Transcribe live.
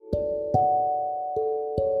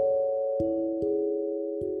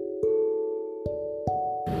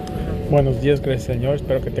Buenos días, gracias Señor.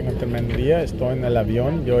 Espero que tengan un tremendo día. Estoy en el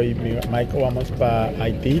avión. Yo y Michael vamos para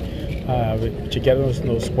Haití a chequear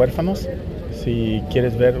los huérfanos. Si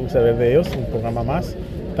quieres saber de ellos, un programa más.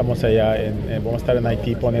 Estamos allá, vamos a estar en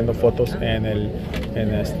Haití poniendo fotos en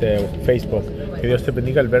Facebook. Que Dios te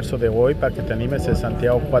bendiga. El verso de hoy para que te animes es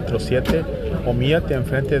Santiago 4:7. Humíllate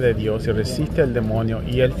enfrente de Dios y resiste al demonio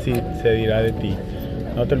y Él sí se dirá de ti.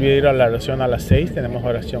 No te olvides ir a la oración a las 6. Tenemos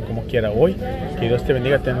oración como quiera hoy. Que Dios te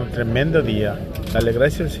bendiga. Ten un tremendo día. Dale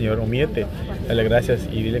gracias al Señor. Humíllate. Dale gracias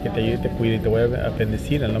y dile que te ayude y te cuide. Y te voy a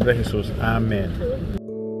bendecir en el nombre de Jesús. Amén.